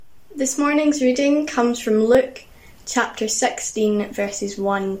This morning's reading comes from Luke chapter 16 verses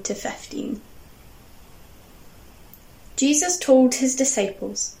 1 to 15. Jesus told his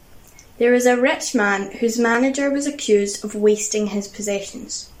disciples, "There is a rich man whose manager was accused of wasting his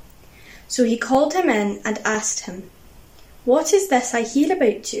possessions. So he called him in and asked him, 'What is this I hear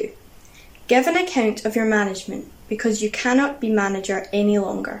about you? Give an account of your management, because you cannot be manager any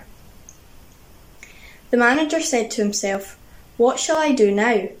longer.' The manager said to himself, 'What shall I do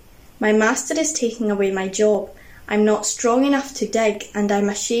now? My master is taking away my job. I'm not strong enough to dig, and I'm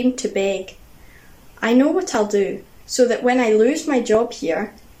ashamed to beg. I know what I'll do, so that when I lose my job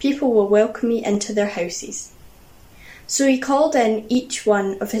here, people will welcome me into their houses.' So he called in each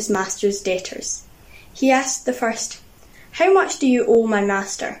one of his master's debtors. He asked the first, 'How much do you owe my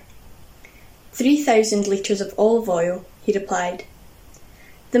master?' 3,000 litres of olive oil,' he replied.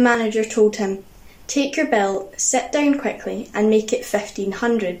 The manager told him, 'Take your bill, sit down quickly, and make it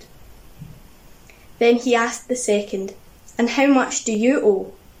 1,500. Then he asked the second, 'And how much do you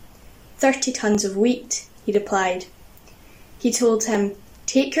owe?' 30 tons of wheat,' he replied. He told him,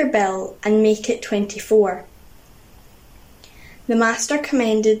 'Take your bill and make it 24. The master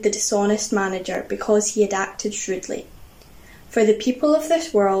commended the dishonest manager because he had acted shrewdly. For the people of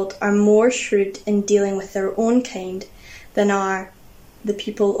this world are more shrewd in dealing with their own kind than are the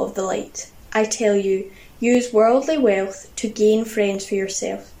people of the light. I tell you, use worldly wealth to gain friends for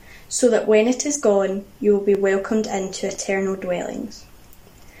yourself, so that when it is gone, you will be welcomed into eternal dwellings.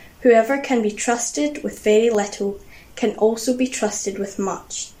 Whoever can be trusted with very little can also be trusted with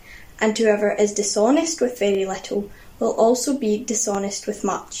much, and whoever is dishonest with very little will also be dishonest with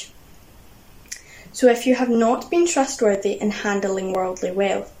much. So if you have not been trustworthy in handling worldly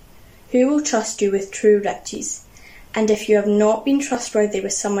wealth, who will trust you with true riches? And if you have not been trustworthy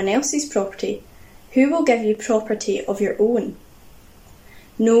with someone else's property, who will give you property of your own?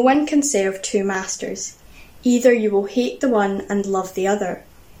 No one can serve two masters. Either you will hate the one and love the other,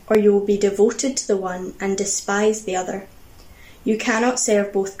 or you will be devoted to the one and despise the other. You cannot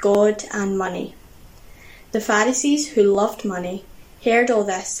serve both God and money." The Pharisees, who loved money, heard all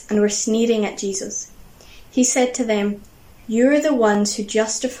this and were sneering at Jesus. He said to them, "You are the ones who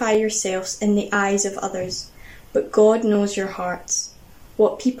justify yourselves in the eyes of others, but God knows your hearts.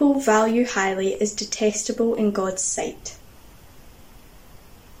 What people value highly is detestable in God's sight."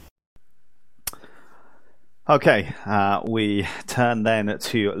 Okay, we turn then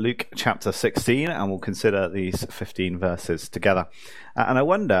to Luke chapter 16 and we'll consider these 15 verses together. And I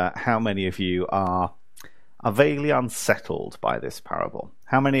wonder how many of you are vaguely unsettled by this parable.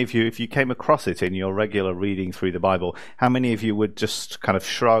 How many of you, if you came across it in your regular reading through the Bible, how many of you would just kind of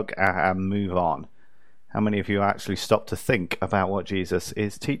shrug and move on? How many of you actually stop to think about what Jesus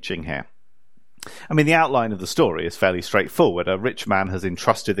is teaching here? I mean, the outline of the story is fairly straightforward. A rich man has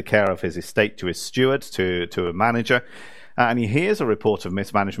entrusted the care of his estate to his steward, to a manager, and he hears a report of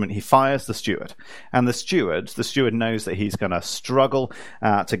mismanagement. He fires the steward. And the steward knows that he's going to struggle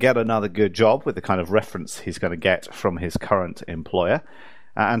to get another good job with the kind of reference he's going to get from his current employer.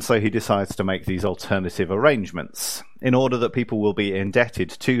 And so he decides to make these alternative arrangements in order that people will be indebted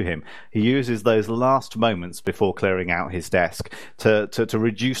to him. He uses those last moments before clearing out his desk to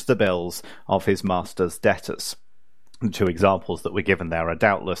reduce the bills of his master's debtors. The two examples that we're given there are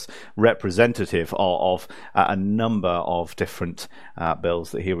doubtless representative of a number of different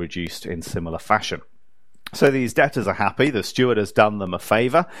bills that he reduced in similar fashion. So these debtors are happy, the steward has done them a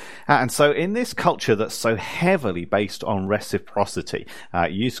favour, and so in this culture that's so heavily based on reciprocity,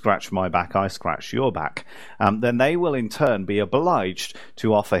 you scratch my back, I scratch your back, then they will in turn be obliged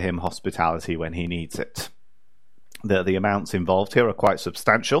to offer him hospitality when he needs it. The amounts involved here are quite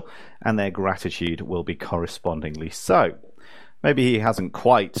substantial, and their gratitude will be correspondingly so. Maybe he hasn't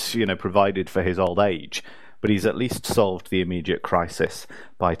quite, provided for his old age, but he's at least solved the immediate crisis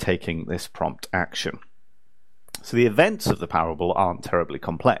by taking this prompt action. So the events of the parable aren't terribly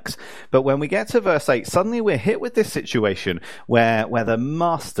complex. But when we get to verse 8, suddenly we're hit with this situation where the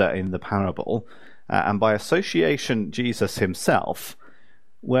master in the parable, and by association Jesus himself,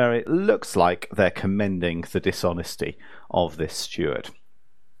 where it looks like they're commending the dishonesty of this steward.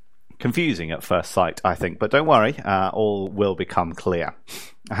 Confusing at first sight, I think, but don't worry, all will become clear.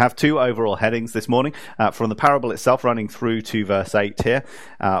 I have two overall headings this morning. From the parable itself, running through to verse 8 here,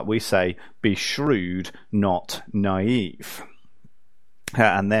 we say, "Be shrewd, not naive."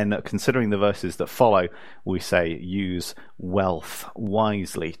 And then, considering the verses that follow, we say, "Use wealth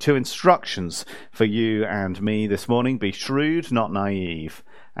wisely." Two instructions for you and me this morning: be shrewd, not naive,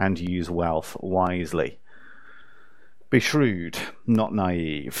 and use wealth wisely. Be shrewd, not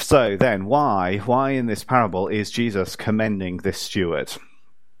naive. So then, why in this parable is Jesus commending this steward?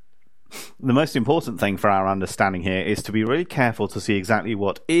 The most important thing for our understanding here is to be really careful to see exactly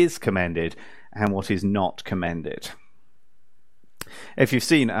what is commended and what is not commended. If you've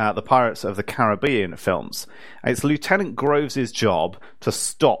seen the Pirates of the Caribbean films, it's Lieutenant Groves' job to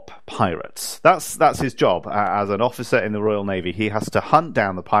stop pirates. That's his job as an officer in the Royal Navy. He has to hunt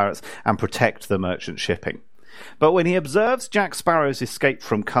down the pirates and protect the merchant shipping. But when he observes Jack Sparrow's escape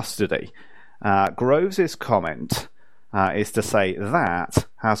from custody, Groves' comment is to say, that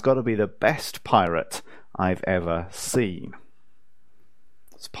has got to be the best pirate I've ever seen.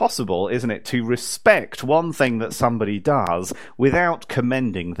 It's possible, isn't it, to respect one thing that somebody does without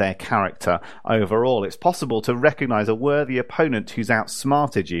commending their character overall. It's possible to recognize a worthy opponent who's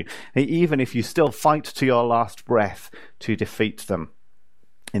outsmarted you, even if you still fight to your last breath to defeat them.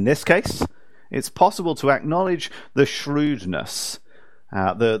 In this case, it's possible to acknowledge the shrewdness,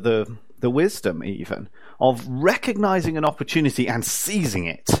 the wisdom even, of recognizing an opportunity and seizing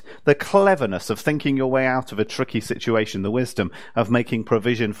it, the cleverness of thinking your way out of a tricky situation, the wisdom of making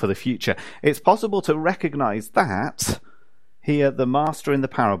provision for the future. It's possible to recognize that. Here, the master in the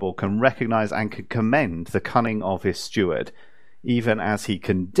parable can recognize and can commend the cunning of his steward, even as he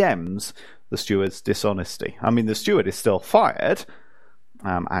condemns the steward's dishonesty. I mean, the steward is still fired,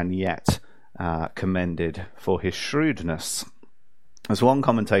 and yet commended for his shrewdness. As one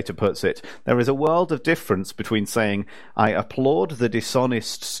commentator puts it, there is a world of difference between saying, I applaud the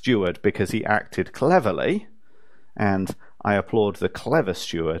dishonest steward because he acted cleverly, and I applaud the clever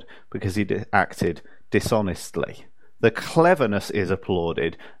steward because he acted dishonestly. The cleverness is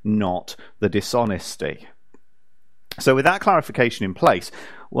applauded, not the dishonesty. So with that clarification in place,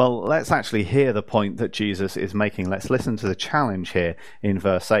 well, let's actually hear the point that Jesus is making. Let's listen to the challenge here in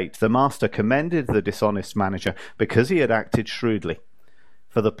verse 8. The master commended the dishonest manager because he had acted shrewdly.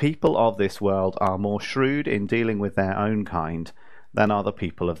 For the people of this world are more shrewd in dealing with their own kind than are the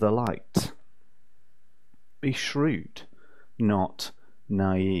people of the light. Be shrewd, not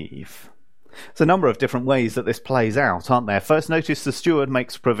naive. There's a number of different ways that this plays out, aren't there? First, notice the steward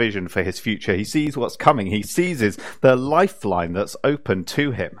makes provision for his future. He sees what's coming. He seizes the lifeline that's open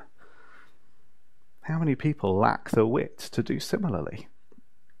to him. How many people lack the wit to do similarly?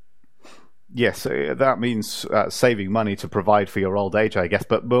 Yes, that means saving money to provide for your old age, I guess,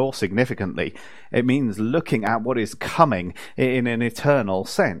 but more significantly, it means looking at what is coming in an eternal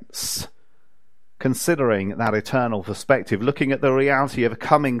sense. Considering that eternal perspective, looking at the reality of a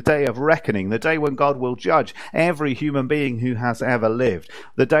coming day of reckoning, the day when God will judge every human being who has ever lived,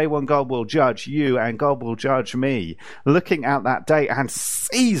 the day when God will judge you and God will judge me, looking at that day and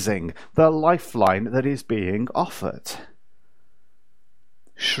seizing the lifeline that is being offered.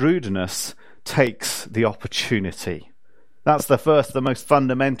 Shrewdness takes the opportunity. That's the most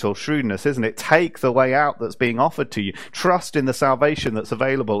fundamental shrewdness, isn't it? Take the way out that's being offered to you. Trust in the salvation that's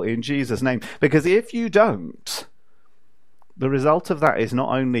available in Jesus' name. Because if you don't, the result of that is not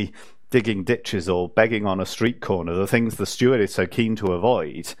only digging ditches or begging on a street corner, the things the steward is so keen to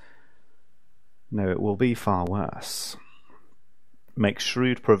avoid. No, it will be far worse. Make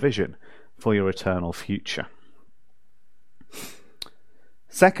shrewd provision for your eternal future.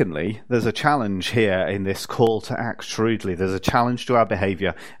 Secondly, there's a challenge here in this call to act shrewdly. There's a challenge to our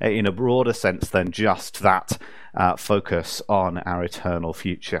behaviour in a broader sense than just that focus on our eternal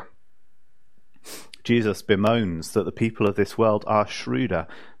future. Jesus bemoans that the people of this world are shrewder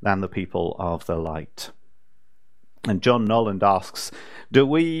than the people of the light. And John Noland asks, do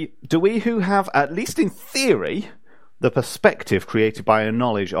we who have, at least in theory, the perspective created by a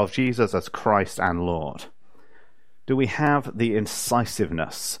knowledge of Jesus as Christ and Lord, do we have the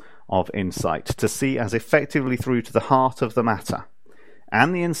incisiveness of insight to see as effectively through to the heart of the matter,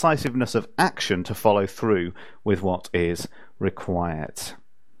 and the incisiveness of action to follow through with what is required?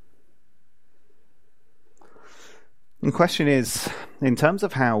 The question is, in terms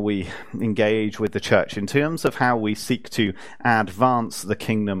of how we engage with the church, in terms of how we seek to advance the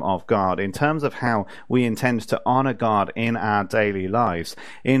kingdom of God, in terms of how we intend to honour God in our daily lives,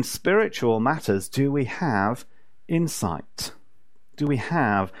 in spiritual matters, do we have insight? Do we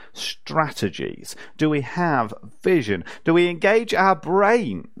have strategies? Do we have vision? Do we engage our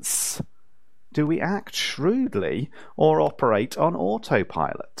brains? Do we act shrewdly or operate on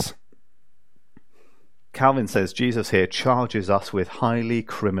autopilot? Calvin says Jesus here charges us with highly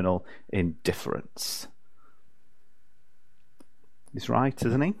criminal indifference. He's right,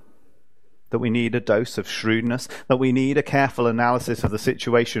 isn't he? That we need a dose of shrewdness, that we need a careful analysis of the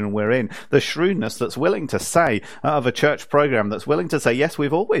situation we're in. The shrewdness that's willing to say, of a church program that's willing to say, yes,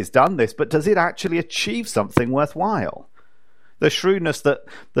 we've always done this, but does it actually achieve something worthwhile? The shrewdness that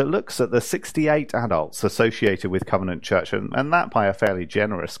looks at the 68 adults associated with Covenant Church, and that by a fairly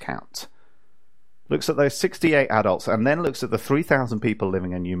generous count. Looks at those 68 adults and then looks at the 3,000 people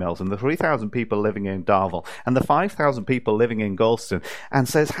living in New Mills and the 3,000 people living in Darvel and the 5,000 people living in Galston and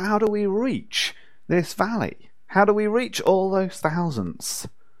says, how do we reach this valley? How do we reach all those thousands?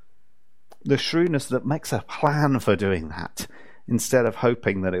 The shrewdness that makes a plan for doing that instead of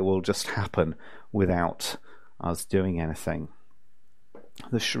hoping that it will just happen without us doing anything.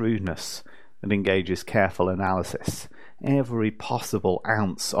 The shrewdness that engages careful analysis, every possible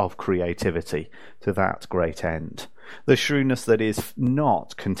ounce of creativity to that great end. The shrewdness that is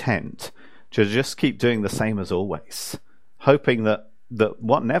not content to just keep doing the same as always, hoping that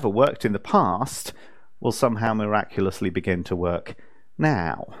what never worked in the past will somehow miraculously begin to work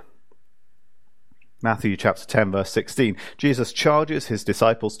now. Matthew chapter 10 verse 16, Jesus charges his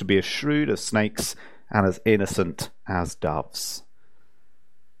disciples to be as shrewd as snakes and as innocent as doves.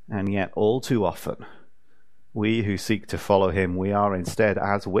 And yet all too often, we who seek to follow him, we are instead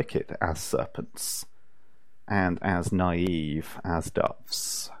as wicked as serpents and as naive as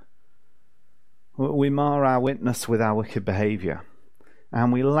doves. We mar our witness with our wicked behaviour,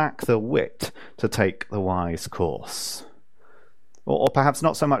 and we lack the wit to take the wise course. Or perhaps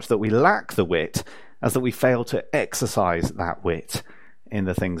not so much that we lack the wit, as that we fail to exercise that wit in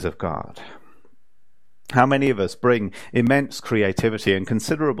the things of God. How many of us bring immense creativity and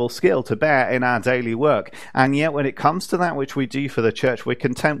considerable skill to bear in our daily work, and yet when it comes to that which we do for the church, we're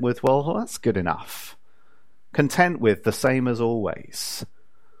content with, well, that's good enough. Content with the same as always.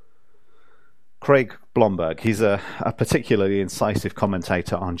 Craig Blomberg, he's a particularly incisive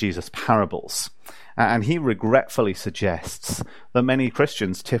commentator on Jesus' parables, and he regretfully suggests that many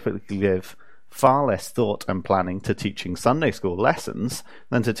Christians typically give far less thought and planning to teaching Sunday school lessons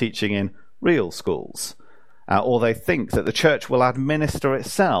than to teaching in real schools. Or they think that the church will administer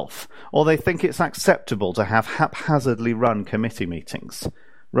itself, or they think it's acceptable to have haphazardly run committee meetings,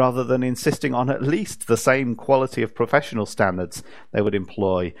 rather than insisting on at least the same quality of professional standards they would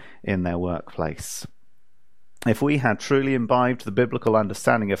employ in their workplace. If we had truly imbibed the biblical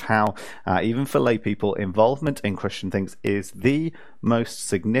understanding of how, even for lay people, involvement in Christian things is the most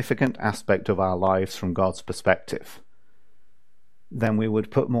significant aspect of our lives from God's perspective, then we would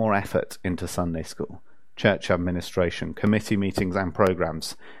put more effort into Sunday school, church administration, committee meetings and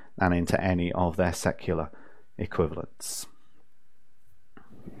programs than into any of their secular equivalents.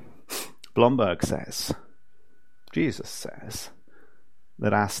 Blomberg says, Jesus says,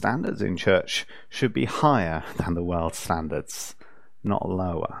 that our standards in church should be higher than the world's standards, not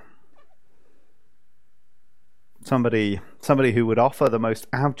lower. Somebody who would offer the most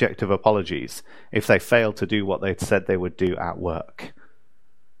abject of apologies if they failed to do what they'd said they would do at work.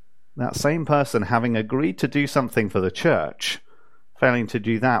 That same person, having agreed to do something for the church, failing to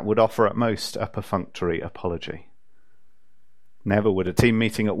do that, would offer at most a perfunctory apology. Never would a team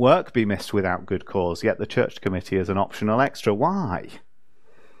meeting at work be missed without good cause, yet the church committee is an optional extra. Why?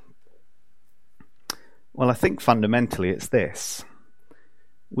 Well, I think fundamentally it's this.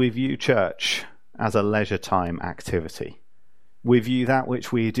 We view church as a leisure time activity. We view that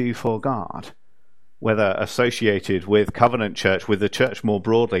which we do for God, whether associated with Covenant Church, with the church more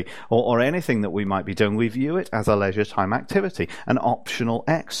broadly, or anything that we might be doing, we view it as a leisure time activity, an optional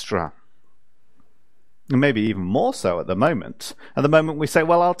extra. And maybe even more so at the moment. At the moment we say,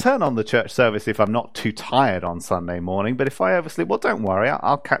 well, I'll turn on the church service if I'm not too tired on Sunday morning, but if I oversleep, well, don't worry,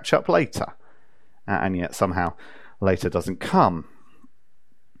 I'll catch up later. And yet somehow later doesn't come.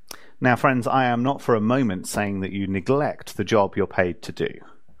 Now, friends, I am not for a moment saying that you neglect the job you're paid to do.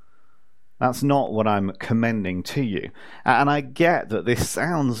 That's not what I'm commending to you. And I get that this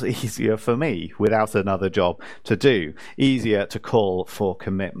sounds easier for me without another job to do, easier to call for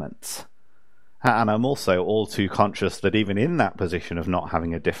commitments. And I'm also all too conscious that even in that position of not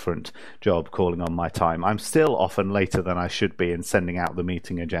having a different job calling on my time, I'm still often later than I should be in sending out the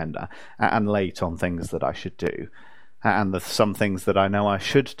meeting agenda, and late on things that I should do. And some things that I know I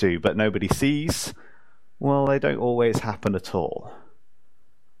should do but nobody sees, well, they don't always happen at all.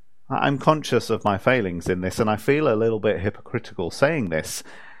 I'm conscious of my failings in this, and I feel a little bit hypocritical saying this,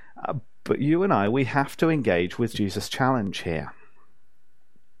 but you and I, we have to engage with Jesus' challenge here.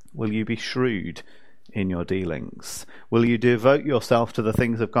 Will you be shrewd in your dealings? Will you devote yourself to the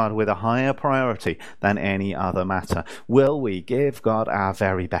things of God with a higher priority than any other matter? Will we give God our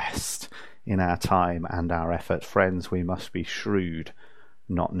very best in our time and our effort? Friends, we must be shrewd,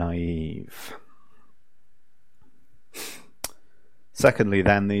 not naive. Secondly,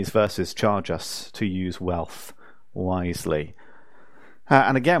 then, these verses charge us to use wealth wisely.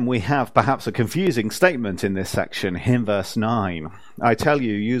 And again, we have perhaps a confusing statement in this section in verse 9. I tell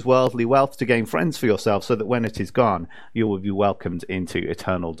you, use worldly wealth to gain friends for yourself, so that when it is gone, you will be welcomed into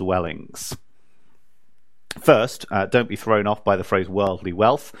eternal dwellings. First, don't be thrown off by the phrase worldly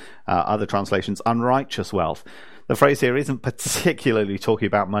wealth. Other translations, unrighteous wealth. The phrase here isn't particularly talking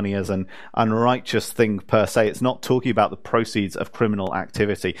about money as an unrighteous thing per se. It's not talking about the proceeds of criminal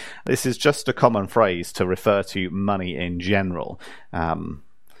activity. This is just a common phrase to refer to money in general.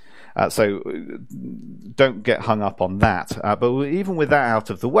 So don't get hung up on that. But even with that out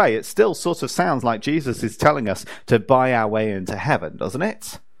of the way, it still sort of sounds like Jesus is telling us to buy our way into heaven, doesn't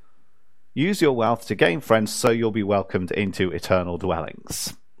it? Use your wealth to gain friends so you'll be welcomed into eternal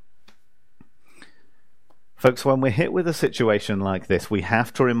dwellings. Folks, when we're hit with a situation like this, we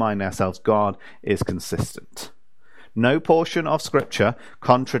have to remind ourselves God is consistent. No portion of Scripture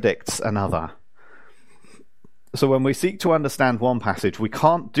contradicts another. So when we seek to understand one passage, we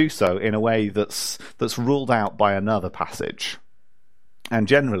can't do so in a way that's ruled out by another passage. And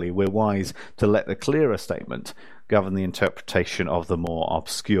generally, we're wise to let the clearer statement govern the interpretation of the more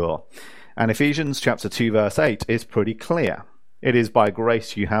obscure. And Ephesians chapter 2, verse 8 is pretty clear. It is by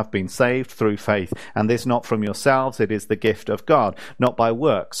grace you have been saved through faith, and this not from yourselves, it is the gift of God, not by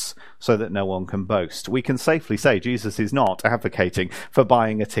works, so that no one can boast. We can safely say Jesus is not advocating for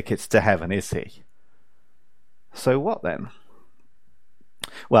buying a ticket to heaven, is he? So what then?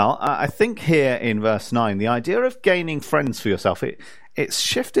 Well, I think here in verse 9, the idea of gaining friends for yourself, it's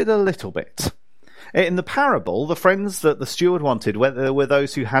shifted a little bit. In the parable, the friends that the steward wanted were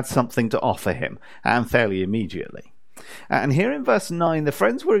those who had something to offer him, and fairly immediately. And here in verse 9, the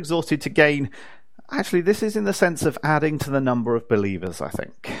friends were exhorted to gain, actually this is in the sense of adding to the number of believers, I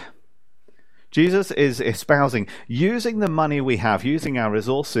think. Jesus is espousing using the money we have, using our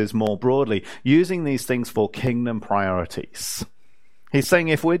resources more broadly, using these things for kingdom priorities. He's saying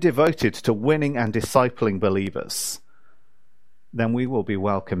if we're devoted to winning and discipling believers, then we will be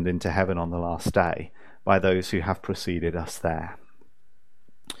welcomed into heaven on the last day by those who have preceded us there.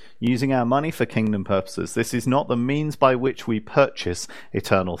 Using our money for kingdom purposes, this is not the means by which we purchase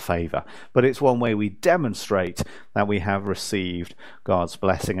eternal favour, but it's one way we demonstrate that we have received God's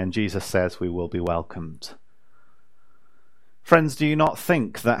blessing, and Jesus says we will be welcomed. Friends, do you not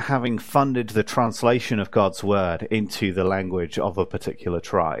think that having funded the translation of God's word into the language of a particular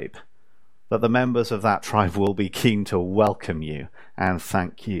tribe, that the members of that tribe will be keen to welcome you and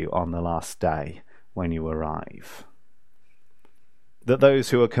thank you on the last day when you arrive? That those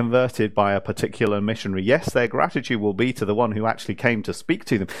who are converted by a particular missionary, yes, their gratitude will be to the one who actually came to speak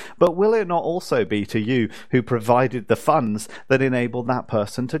to them, but will it not also be to you who provided the funds that enabled that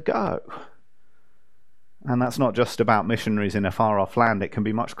person to go? And that's not just about missionaries in a far-off land. It can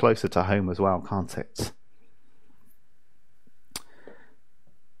be much closer to home as well, can't it?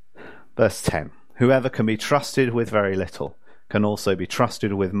 Verse 10, whoever can be trusted with very little can also be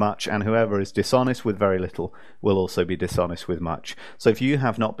trusted with much, and whoever is dishonest with very little will also be dishonest with much. So if you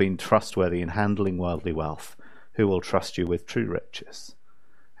have not been trustworthy in handling worldly wealth, who will trust you with true riches?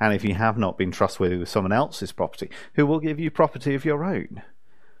 And if you have not been trustworthy with someone else's property, who will give you property of your own?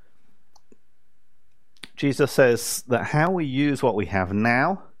 Jesus says that how we use what we have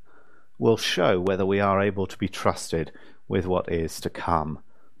now will show whether we are able to be trusted with what is to come.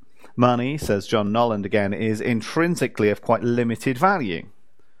 Money, says John Noland again, is intrinsically of quite limited value.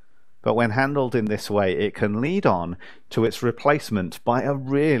 But when handled in this way, it can lead on to its replacement by a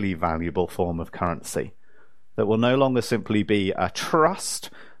really valuable form of currency that will no longer simply be a trust,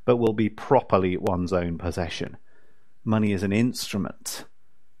 but will be properly one's own possession. Money is an instrument,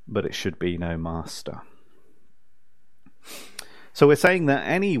 but it should be no master. So we're saying that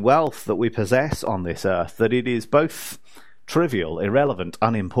any wealth that we possess on this earth, that it is both trivial, irrelevant,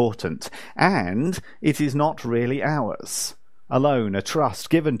 unimportant, and it is not really ours. Alone, a trust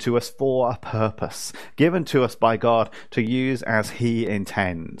given to us for a purpose, given to us by God to use as he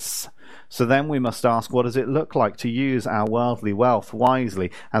intends. So then we must ask, what does it look like to use our worldly wealth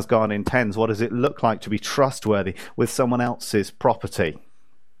wisely as God intends? What does it look like to be trustworthy with someone else's property?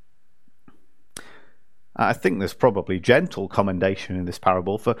 I think there's probably gentle commendation in this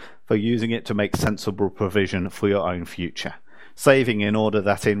parable for using it to make sensible provision for your own future, saving in order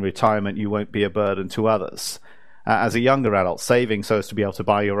that in retirement you won't be a burden to others. As a younger adult, saving so as to be able to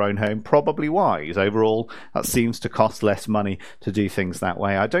buy your own home, probably wise. Overall, that seems to cost less money to do things that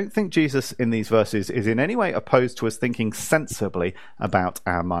way. I don't think Jesus in these verses is in any way opposed to us thinking sensibly about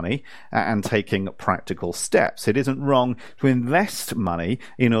our money and taking practical steps. It isn't wrong to invest money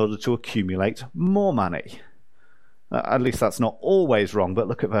in order to accumulate more money. At least that's not always wrong, but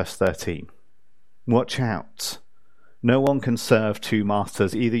look at verse 13. Watch out. No one can serve two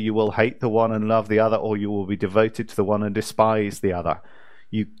masters. Either you will hate the one and love the other, or you will be devoted to the one and despise the other.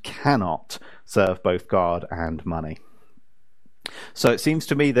 You cannot serve both God and money. So it seems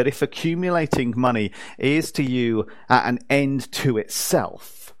to me that if accumulating money is to you an end to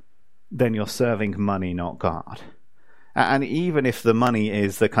itself, then you're serving money, not God. And even if the money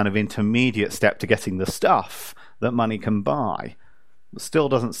is the kind of intermediate step to getting the stuff that money can buy, it still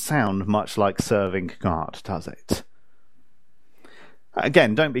doesn't sound much like serving God, does it?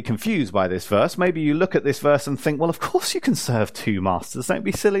 Again, don't be confused by this verse. Maybe you look at this verse and think, well, of course you can serve two masters. Don't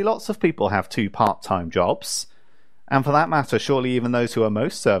be silly. Lots of people have two part-time jobs. And for that matter, surely even those who are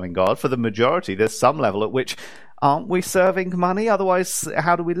most serving God, for the majority, there's some level at which aren't we serving money? Otherwise,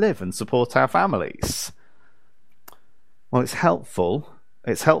 how do we live and support our families? Well, it's helpful.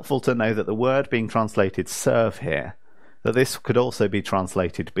 It's helpful to know that the word being translated serve here, that this could also be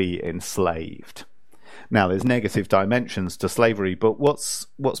translated be enslaved. Now, there's negative dimensions to slavery, but what's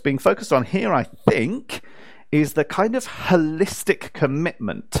being focused on here, I think, is the kind of holistic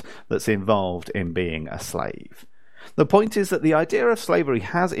commitment that's involved in being a slave. The point is that the idea of slavery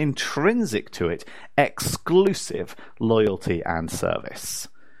has intrinsic to it exclusive loyalty and service.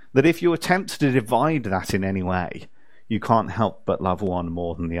 That if you attempt to divide that in any way, you can't help but love one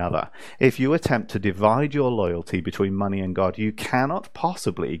more than the other. If you attempt to divide your loyalty between money and God, you cannot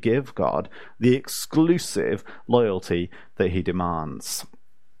possibly give God the exclusive loyalty that he demands.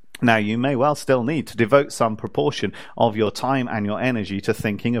 Now, you may well still need to devote some proportion of your time and your energy to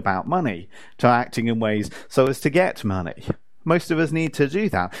thinking about money, to acting in ways so as to get money. Most of us need to do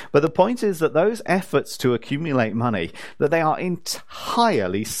that. But the point is that those efforts to accumulate money, that they are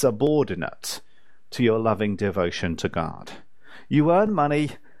entirely subordinate to your loving devotion to God. You earn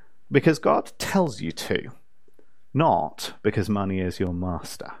money because God tells you to, not because money is your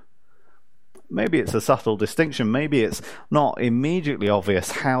master. Maybe it's a subtle distinction. Maybe it's not immediately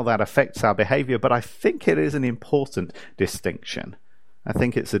obvious how that affects our behavior, but I think it is an important distinction. I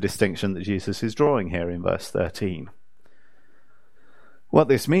think it's a distinction that Jesus is drawing here in verse 13. What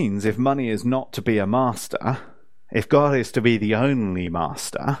this means, if money is not to be a master, if God is to be the only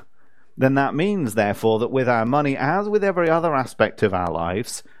master, then that means, therefore, that with our money, as with every other aspect of our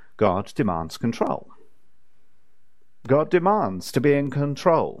lives, God demands control. God demands to be in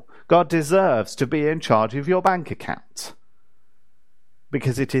control. God deserves to be in charge of your bank account,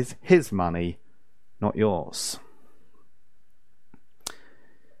 because it is his money, not yours.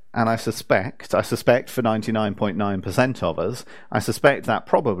 And I suspect for 99.9% of us, I suspect that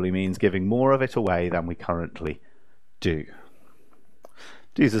probably means giving more of it away than we currently do.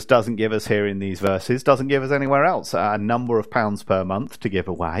 Jesus doesn't give us here in these verses, doesn't give us anywhere else a number of pounds per month to give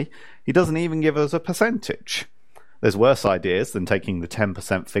away. He doesn't even give us a percentage. There's worse ideas than taking the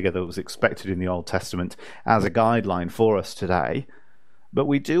 10% figure that was expected in the Old Testament as a guideline for us today. But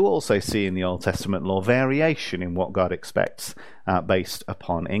we do also see in the Old Testament law variation in what God expects based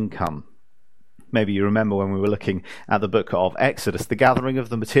upon income. Maybe you remember when we were looking at the book of Exodus, the gathering of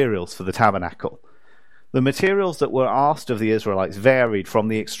the materials for the tabernacle. The materials that were asked of the Israelites varied from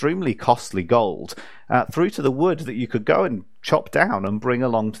the extremely costly gold through to the wood that you could go and chop down and bring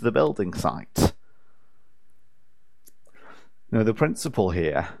along to the building site. Now, the principle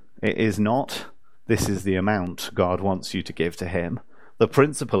here is not, this is the amount God wants you to give to him. The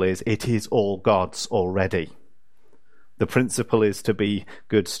principle is, it is all God's already. The principle is to be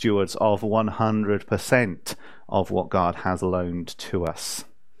good stewards of 100% of what God has loaned to us.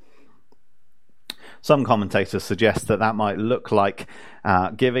 Some commentators suggest that might look like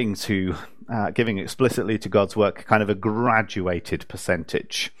giving explicitly to God's work kind of a graduated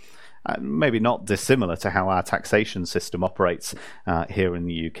percentage. Maybe not dissimilar to how our taxation system operates here in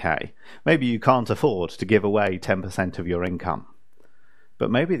the UK. Maybe you can't afford to give away 10% of your income. But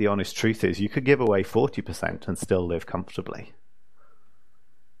maybe the honest truth is you could give away 40% and still live comfortably.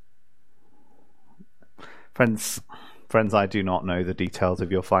 Friends, I do not know the details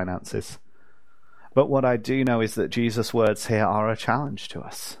of your finances. But what I do know is that Jesus' words here are a challenge to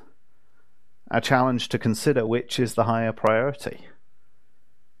us. A challenge to consider which is the higher priority.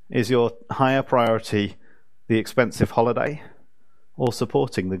 Is your higher priority the expensive holiday, or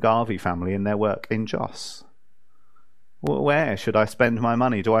supporting the Garvey family in their work in Jos? Where should I spend my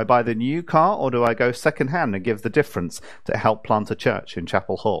money? Do I buy the new car, or do I go second-hand and give the difference to help plant a church in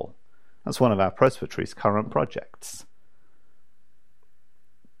Chapel Hall? That's one of our presbytery's current projects.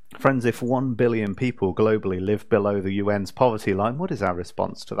 Friends, if 1 billion people globally live below the UN's poverty line, what is our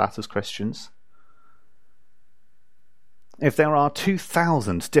response to that as Christians? If there are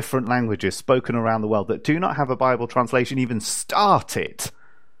 2,000 different languages spoken around the world that do not have a Bible translation even started,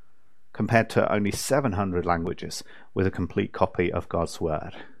 compared to only 700 languages with a complete copy of God's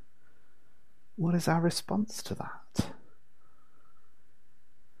Word. What is our response to that?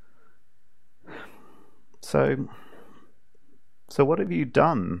 So what have you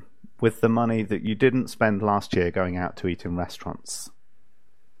done with the money that you didn't spend last year going out to eat in restaurants?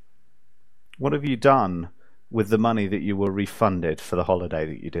 What have you done with the money that you were refunded for the holiday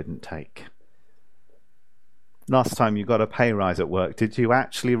that you didn't take? Last time you got a pay rise at work, did you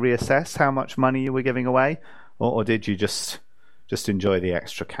actually reassess how much money you were giving away? Or did you just enjoy the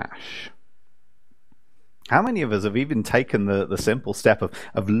extra cash? How many of us have even taken the simple step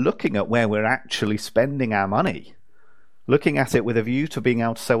of looking at where we're actually spending our money? Looking at it with a view to being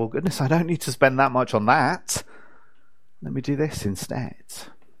able to say, well, goodness, I don't need to spend that much on that. Let me do this instead.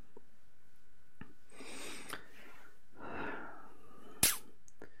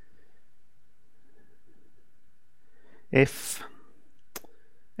 If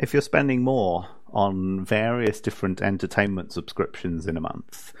you're spending more on various different entertainment subscriptions in a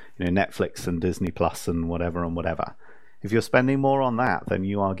month, Netflix and Disney Plus and whatever, if you're spending more on that than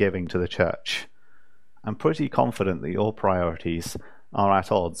you are giving to the church, I'm pretty confident that your priorities are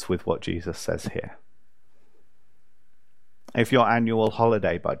at odds with what Jesus says here. If your annual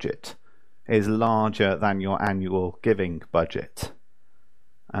holiday budget is larger than your annual giving budget,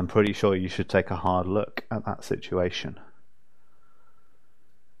 I'm pretty sure you should take a hard look at that situation.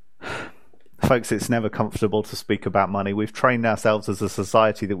 Folks, it's never comfortable to speak about money. We've trained ourselves as a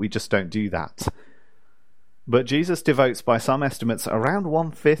society that we just don't do that. But Jesus devotes, by some estimates, around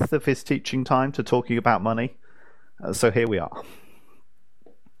 1/5 of his teaching time to talking about money. So here we are.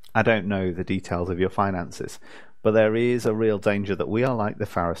 I don't know the details of your finances, but there is a real danger that we are like the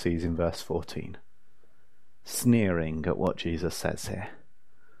Pharisees in verse 14, sneering at what Jesus says here.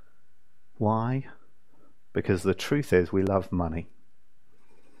 Why? Because the truth is we love money.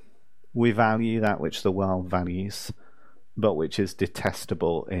 We value that which the world values, but which is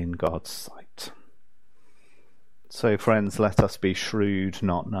detestable in God's sight. So, friends, let us be shrewd,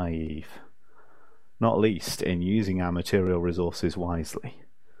 not naive, not least in using our material resources wisely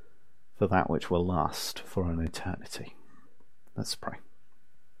for that which will last for an eternity. Let's pray.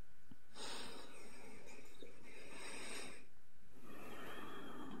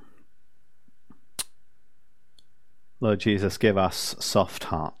 Lord Jesus, give us soft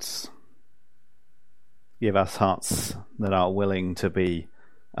hearts. Give us hearts that are willing to be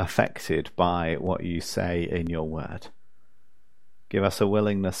affected by what you say in your word. Give us a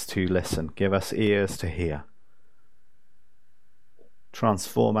willingness to listen. Give us ears to hear.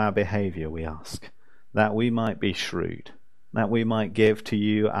 Transform our behavior, we ask, that we might be shrewd, that we might give to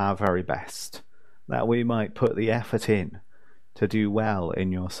you our very best, that we might put the effort in to do well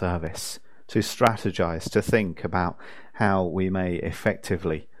in your service, to strategize, to think about how we may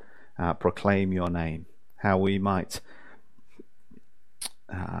effectively proclaim your name, how we might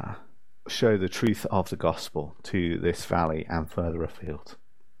show the truth of the gospel to this valley and further afield.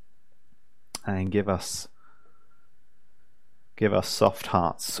 And give us soft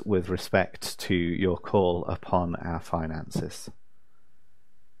hearts with respect to your call upon our finances.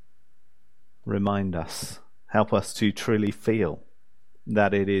 Remind us, help us to truly feel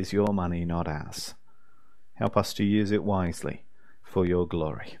that it is your money, not ours. Help us to use it wisely for your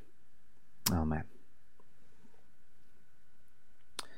glory. Amen.